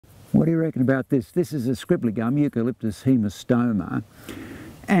What do you reckon about this? This is a scribbly gum, Eucalyptus hemistoma,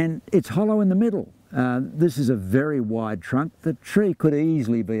 and it's hollow in the middle. This is a very wide trunk. The tree could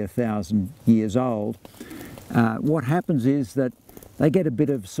easily be 1,000 years old. What happens is that they get a bit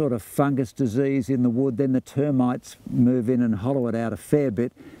of sort of fungus disease in the wood, then the termites move in and hollow it out a fair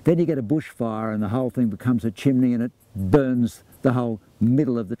bit. Then you get a bushfire and the whole thing becomes a chimney and it burns the whole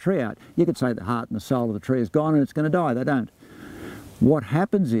middle of the tree out. You could say the heart and the soul of the tree is gone and it's going to die. They don't. What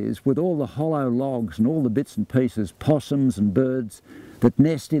happens is, with all the hollow logs and all the bits and pieces, possums and birds that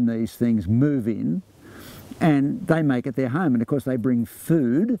nest in these things move in, and they make it their home. And of course they bring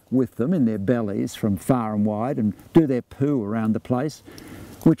food with them in their bellies from far and wide and do their poo around the place,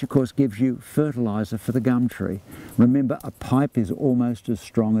 which of course gives you fertiliser for the gum tree. Remember, a pipe is almost as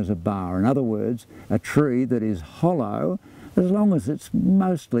strong as a bar. In other words, a tree that is hollow, as long as it's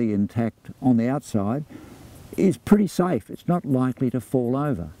mostly intact on the outside, is pretty safe. It's not likely to fall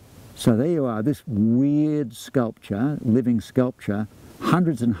over. So there you are, this weird sculpture, living sculpture,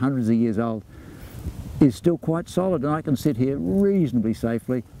 hundreds and hundreds of years old, is still quite solid, and I can sit here reasonably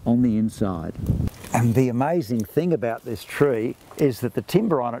safely on the inside. And the amazing thing about this tree is that the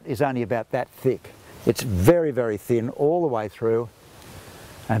timber on it is only about that thick. It's very, very thin all the way through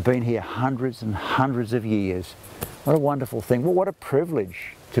and been here hundreds and hundreds of years. What a wonderful thing. Well, what a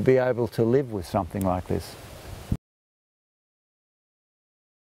privilege to be able to live with something like this.